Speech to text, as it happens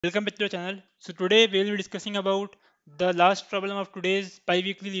Welcome back to the channel. So today we will be discussing about the last problem of today's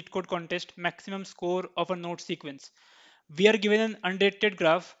bi-weekly Leetcode contest, maximum score of a node sequence. We are given an undated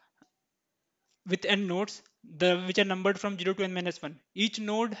graph with n nodes, which are numbered from 0 to n minus 1. Each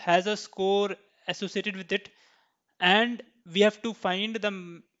node has a score associated with it, and we have to find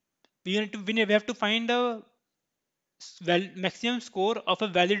the we have to find the maximum score of a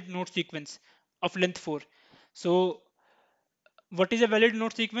valid node sequence of length 4. So what is a valid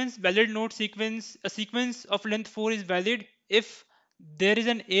node sequence? Valid node sequence, a sequence of length 4 is valid if there is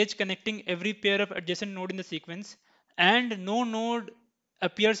an edge connecting every pair of adjacent node in the sequence and no node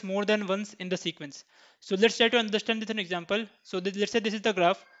appears more than once in the sequence. So let's try to understand this in an example. So let's say this is the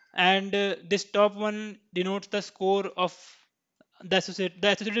graph, and this top one denotes the score of the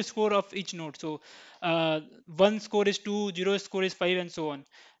associated score of each node. So one score is 2, 0 score is 5, and so on.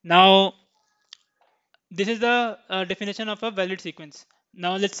 Now this is the definition of a valid sequence.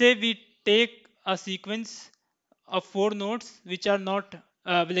 Now let's say we take a sequence of 4 nodes which are not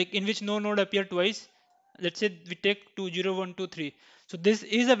like in which no node appear twice. Let's say we take 2, 0, 1, 2, 3. So this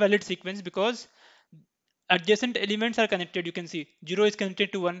is a valid sequence because adjacent elements are connected. You can see 0 is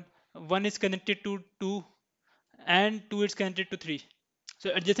connected to 1, 1 is connected to 2, and 2 is connected to 3.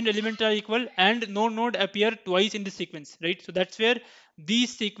 So adjacent elements are equal and no node appear twice in this sequence, right? So that's where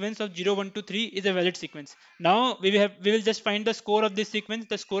this sequence of 0, 1, 2, 3 is a valid sequence. Now we will just find the score of this sequence.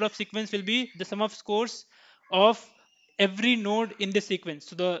 The score of sequence will be the sum of scores of every node in this sequence.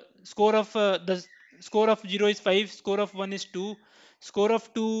 So the score of 0 is 5, score of 1 is 2, score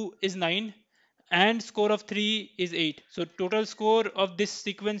of 2 is 9, and score of 3 is 8. So total score of this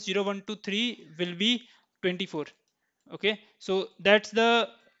sequence 0, 1, 2, 3 will be 24. Okay, so that's the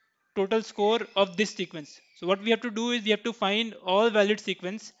total score of this sequence. So what we have to do is we have to find all valid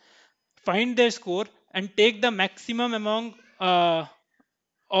sequence, find their score, and take the maximum among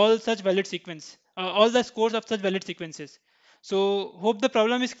all such valid sequence, all the scores of such valid sequences. So hope the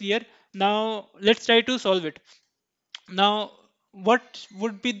problem is clear. Now let's try to solve it. Now, what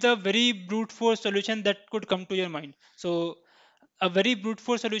would be the very brute force solution that could come to your mind? So, a very brute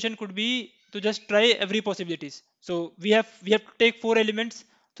force solution could be to just try every possibilities. So we have to take 4 elements.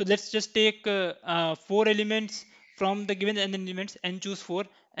 So let's just take 4 elements from the given n elements and choose 4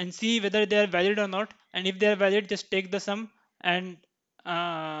 and see whether they are valid or not. And if they are valid, just take the sum and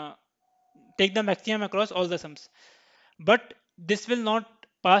uh, take the maximum across all the sums. But this will not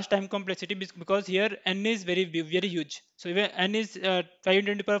pass time complexity because here n is very huge. So if n is 5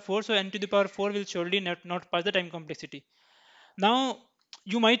 into the power 4, so n to the power 4 will surely not pass the time complexity. Now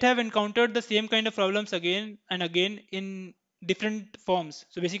you might have encountered the same kind of problems again and again in different forms.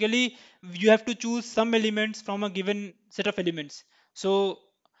 So basically you have to choose some elements from a given set of elements. So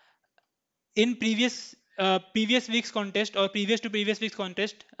in previous week's contest or previous to previous week's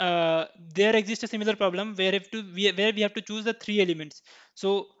contest, there exists a similar problem where we have to choose the 3 elements.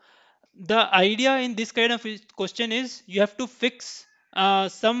 So the idea in this kind of question is you have to fix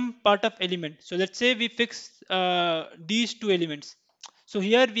some part of element. So let's say we fix these 2 elements. So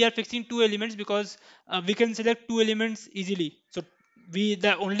here we are fixing 2 elements because we can select 2 elements easily. So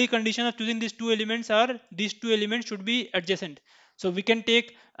the only condition of choosing these 2 elements are these 2 elements should be adjacent. So we can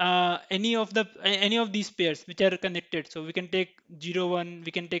take any of these pairs which are connected. So we can take 0 1,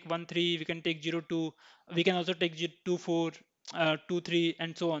 we can take 1 3, we can take 0 2, we can also take 2 4, 2 3,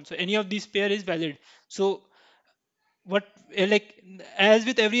 and so on. So any of these pair is valid. So what like as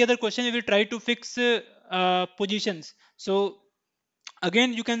with every other question, we will try to fix positions. So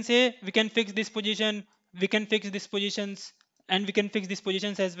again you can say we can fix this position, we can fix these positions, and we can fix these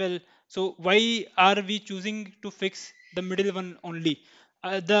positions as well. So why are we choosing to fix the middle one only?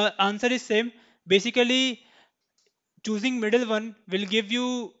 The answer is same. Basically choosing middle one will give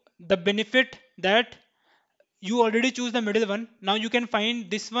you the benefit that you already choose the middle one. Now you can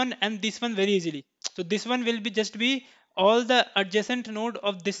find this one and this one very easily. So this one will be just be all the adjacent node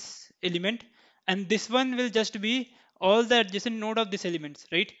of this element, and this one will just be all the adjacent node of this elements,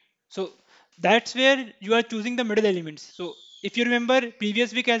 right? So that's where you are choosing the middle elements. So if you remember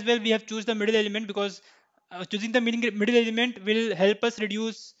previous week as well, we have choose the middle element because choosing the middle element will help us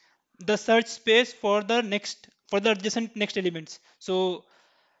reduce the search space for the adjacent next elements. So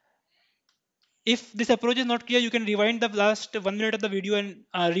if this approach is not clear, you can rewind the last 1 minute of the video and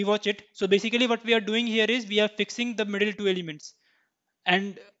rewatch it. So basically what we are doing here is we are fixing the middle 2 elements,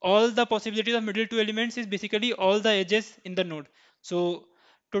 and all the possibilities of middle 2 elements is basically all the edges in the node. So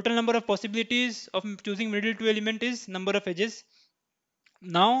total number of possibilities of choosing middle 2 element is number of edges.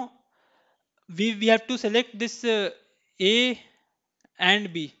 Now we have to select this a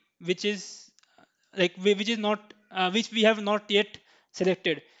and b, which is which is not which we have not yet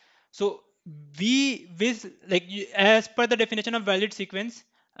selected. So we with like as per the definition of valid sequence,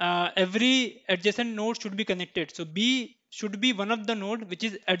 every adjacent node should be connected. So B should be one of the node which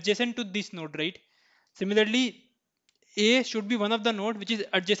is adjacent to this node, right? Similarly, A should be one of the node which is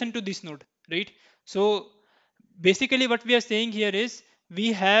adjacent to this node, right? So basically what we are saying here is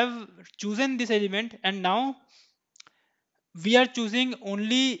we have chosen this element, and now we are choosing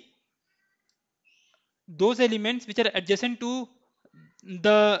only those elements which are adjacent to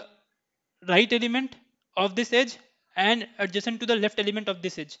the right element of this edge and adjacent to the left element of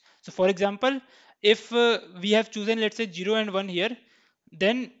this edge. So for example, if we have chosen, let's say, 0 and 1 here,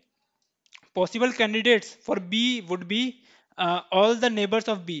 then possible candidates for B would be all the neighbors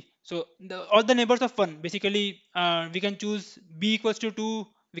of B. So all the neighbors of 1. Basically, we can choose B equals to 2,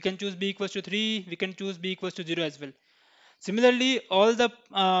 we can choose B equals to 3, we can choose B equals to 0 as well. Similarly, all the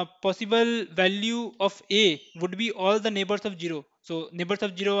possible value of A would be all the neighbors of 0. So neighbors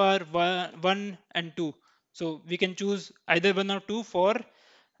of 0 are 1 and 2. So we can choose either 1 or 2 for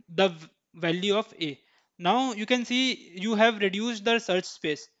the value of A. Now you can see you have reduced the search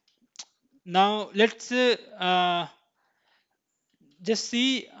space. Now let's just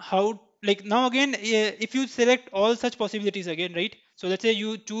see how, like, now again, if you select all such possibilities again, right? So let's say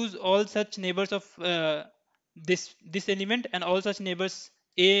you choose all such neighbors of this element and all such neighbors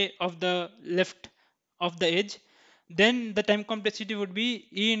A of the left of the edge, then the time complexity would be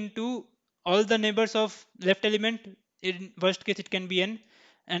E into all the neighbors of left element. In worst case it can be N,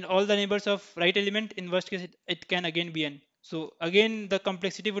 and all the neighbors of right element, in worst case it can again be N. So again the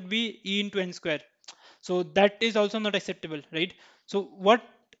complexity would be E into N square. So that is also not acceptable, right? So what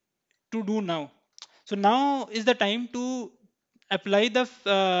to do now? So now is the time to apply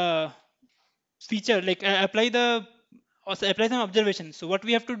the feature, like apply the also apply some observations. So what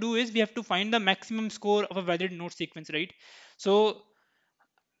we have to do is we have to find the maximum score of a valid node sequence, right? So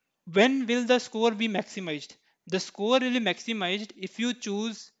when will the score be maximized? The score will be maximized if you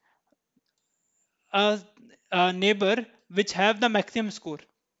choose a neighbor which have the maximum score.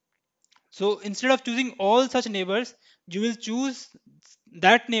 So instead of choosing all such neighbors, you will choose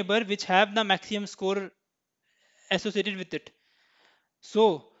that neighbor which have the maximum score associated with it.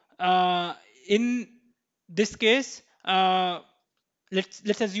 So in this case,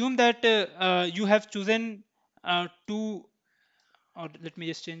 let's assume that you have chosen two, or let me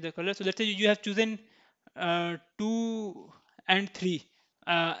just change the color. So let's say you have chosen 2 and 3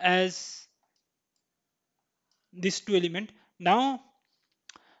 as these two element. Now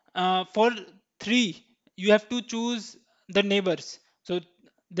for 3 you have to choose the neighbors. So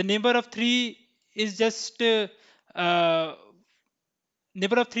the neighbor of 3 is just uh,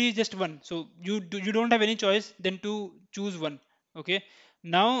 neighbor of 3 is just 1. So you don't have any choice than to choose 1. Okay,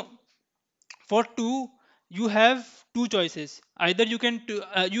 now for 2 you have two choices. Either you can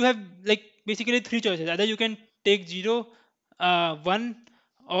you have like basically three choices. Either you can take 0, 1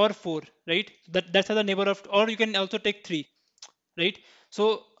 or 4, right? That's how the neighbor of, or you can also take 3, right?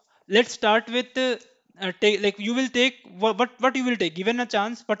 So let's start with take, like, you will take what you will take. Given a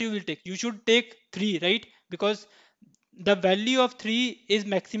chance, what you will take? You should take 3, right? Because the value of 3 is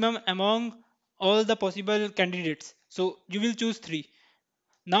maximum among all the possible candidates. So you will choose 3.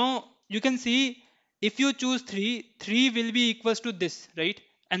 Now you can see, if you choose 3, 3 will be equals to this, right?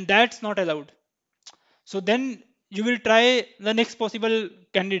 And that's not allowed. So then you will try the next possible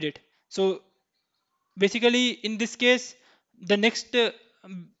candidate. So basically in this case, the next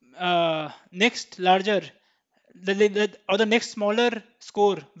larger, or the next smaller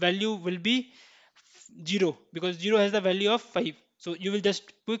score value will be 0, because 0 has the value of 5. So you will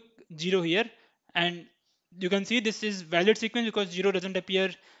just put 0 here, and you can see this is valid sequence because 0 doesn't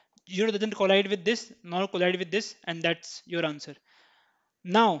appear, 0 doesn't collide with this nor collide with this, and that's your answer.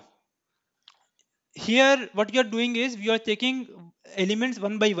 Now here what you are doing is we are taking elements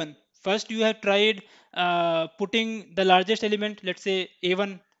one by one. First you have tried putting the largest element, let's say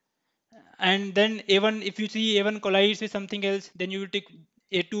a1, and then a1, if you see a1 collides with something else, then you will take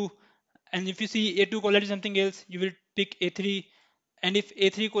a2, and if you see a2 collides with something else, you will pick a3, and if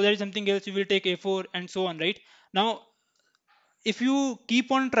a3 collides with something else, you will take a4, and so on, right? Now if you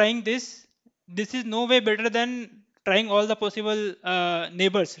keep on trying this, this is no way better than trying all the possible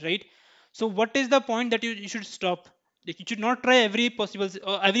neighbors, right? So what is the point that you should stop? Like, you should not try every possible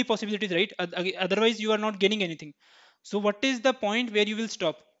every possibilities, right? Otherwise you are not gaining anything. So what is the point where you will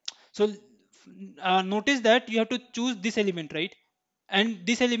stop? So notice that you have to choose this element, right? And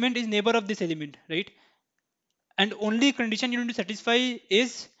this element is neighbor of this element, right? And only condition you need to satisfy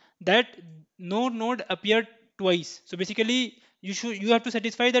is that no node appeared twice. So basically you have to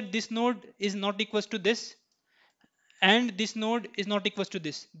satisfy that this node is not equals to this, and this node is not equals to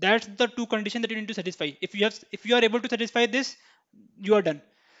this. That's the two conditions that you need to satisfy. If you are able to satisfy this, you are done.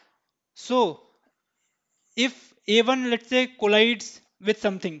 So if a1, let's say, collides with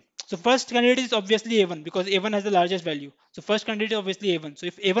something, so first candidate is obviously a1 because a1 has the largest value. So first candidate is obviously a1. So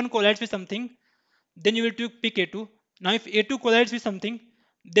if a1 collides with something, then you will pick a2. Now if a2 collides with something,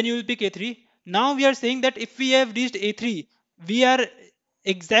 then you will pick a3. Now we are saying that if we have reached a3, we are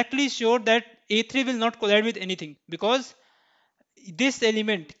exactly sure that a3 will not collide with anything, because this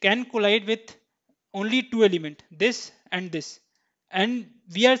element can collide with only two elements, this and this. And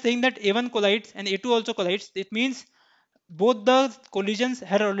we are saying that a1 collides and a2 also collides. It means both the collisions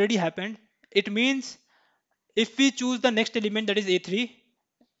had already happened. It means if we choose the next element, that is a3,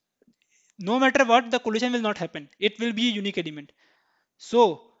 no matter what, the collision will not happen. It will be a unique element.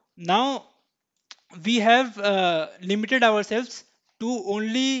 So now we have limited ourselves to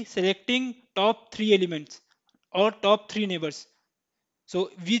only selecting top three elements or top three neighbors.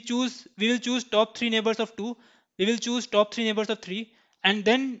 So we will choose top three neighbors of 2, we will choose top three neighbors of 3, and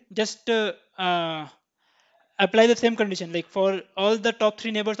then just apply the same condition. Like for all the top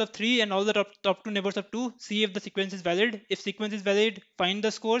three neighbors of 3 and all the top two neighbors of 2, see if the sequence is valid. If sequence is valid, find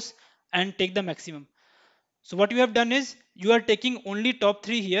the scores and take the maximum. So what you have done is you are taking only top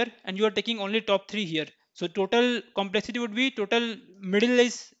 3 here and you are taking only top 3 here. So total complexity would be total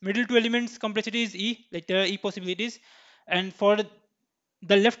middle two elements complexity is E, like there are E possibilities. And for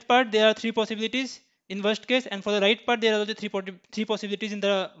the left part there are 3 possibilities in worst case, and for the right part there are also three possibilities in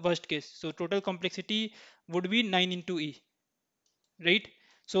the worst case. So total complexity would be 9 into E, right?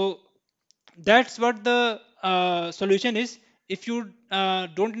 So that's what the solution is. If you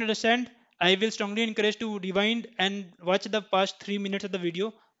don't understand, I will strongly encourage to rewind and watch the past 3 minutes of the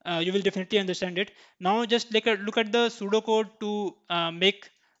video. You will definitely understand it. Now just look at the pseudocode to make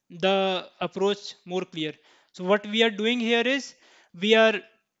the approach more clear. So what we are doing here is we are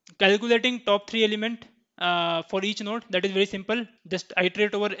calculating top three element for each node. That is very simple. Just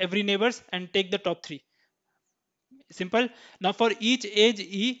iterate over every neighbors and take the top three. Simple. Now for each edge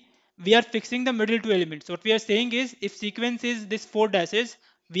E, we are fixing the middle two elements. What we are saying is if sequence is this 4 dashes,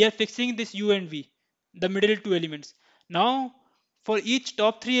 we are fixing this U and V, the middle two elements. Now for each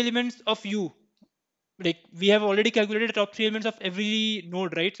top three elements of U, like we have already calculated the top three elements of every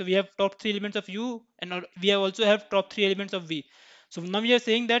node, right? So we have top three elements of U and we have also have top three elements of V. So now we are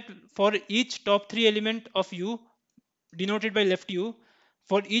saying that for each top three element of U denoted by left U,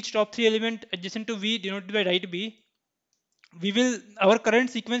 for each top three element adjacent to V denoted by right B, we will our current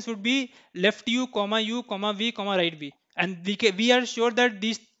sequence would be left u comma v comma right b, and we are sure that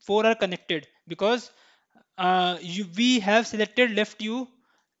these four are connected because we have selected left u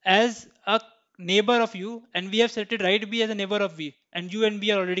as a neighbor of u and we have selected right b as a neighbor of v, and u and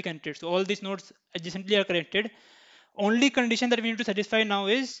b are already connected, so all these nodes adjacently are connected. Only condition that we need to satisfy now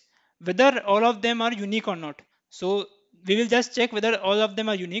is whether all of them are unique or not. So we will just check whether all of them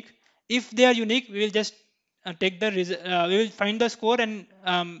are unique. If they are unique, we will just we will find the score and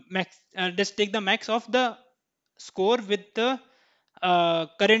just take the max of the score with the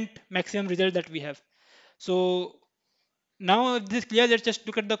current maximum result that we have. So now if this is clear, let's just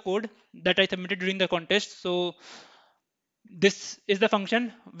look at the code that I submitted during the contest. So this is the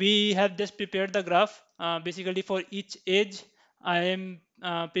function. We have just prepared the graph. Basically for each edge, I am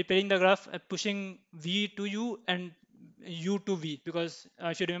preparing the graph, pushing v to u and u to v, because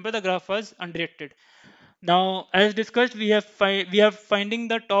if you remember the graph was undirected. Now as discussed, we are finding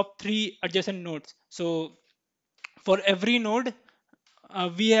the top three adjacent nodes. So for every node,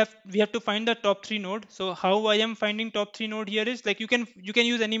 we have to find the top three node. So how I am finding top three node here is like you can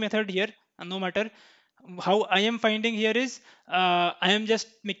use any method here, no matter. How I am finding here is I am just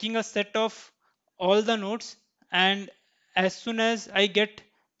making a set of all the nodes, and as soon as I get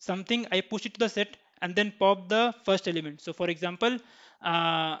something, I push it to the set and then pop the first element. So for example,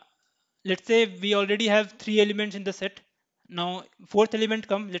 uh, let's say we already have three elements in the set. Now fourth element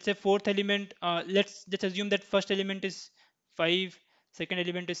come, let's say fourth element, let's just assume that first element is 5, second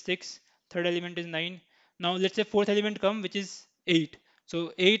element is 6, third element is 9. Now let's say fourth element come, which is 8.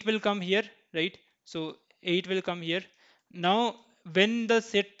 So 8 will come here, right? So 8 will come here. Now when the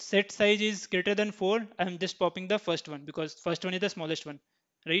set size is greater than 4, I'm just popping the first one because first one is the smallest one,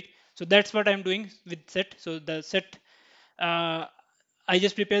 right? So that's what I'm doing with set. So the set, uh, I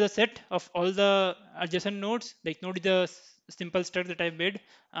just prepare the set of all the adjacent nodes. Like node is the simple struct that I've made.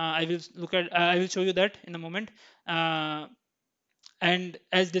 I will show you that in a moment. Uh, and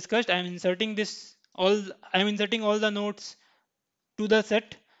as discussed, I'm inserting all the nodes to the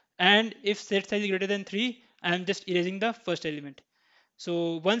set, and if set size is greater than 3, I am just erasing the first element.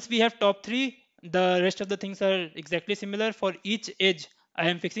 So once we have top 3, The rest of the things are exactly similar. For each edge, I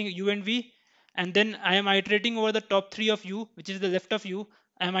am fixing u and v, and then I am iterating over the top 3 of u, which is the left of u.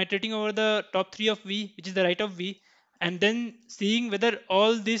 I am iterating over the top 3 of v, which is the right of v, and then seeing whether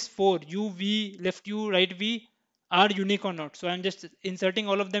all these four u, v, left u, right v are unique or not. So I'm just inserting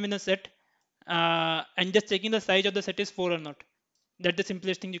all of them in a set and just checking the size of the set is 4 or not. That's the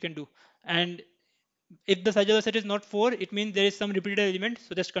simplest thing you can do. And if the size of the set is not 4, it means there is some repeated element,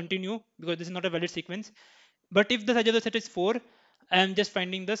 so just continue because this is not a valid sequence. But if the size of the set is 4, I am just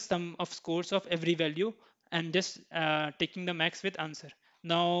finding the sum of scores of every value and just taking the max with answer.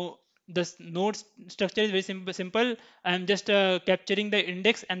 Now the node structure is very simple. I am just capturing the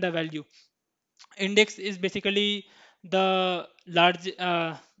index and the value. Index is basically the large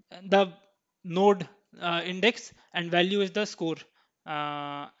the node index, and value is the score,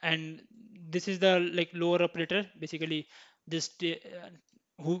 and this is the like lower operator. Basically just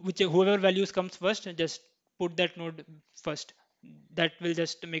whoever values comes first, just put that node first. That will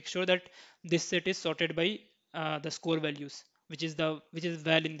just make sure that this set is sorted by the score values, which is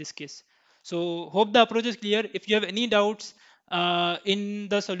val in this case. So hope the approach is clear. If you have any doubts in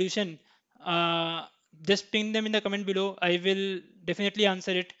the solution, uh, just ping them in the comment below. I will definitely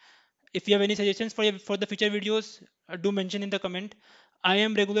answer it. If you have any suggestions for the future videos, do mention in the comment. I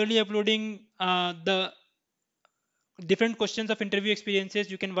am regularly uploading the different questions of interview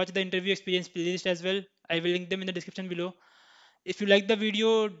experiences. You can watch the interview experience playlist as well. I will link them in the description below. If you like the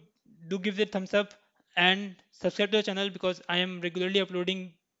video, do give it a thumbs up and subscribe to the channel because I am regularly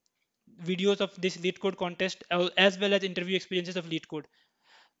uploading videos of this Leetcode contest as well as interview experiences of Leetcode.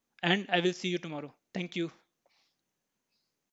 And I will see you tomorrow. Thank you.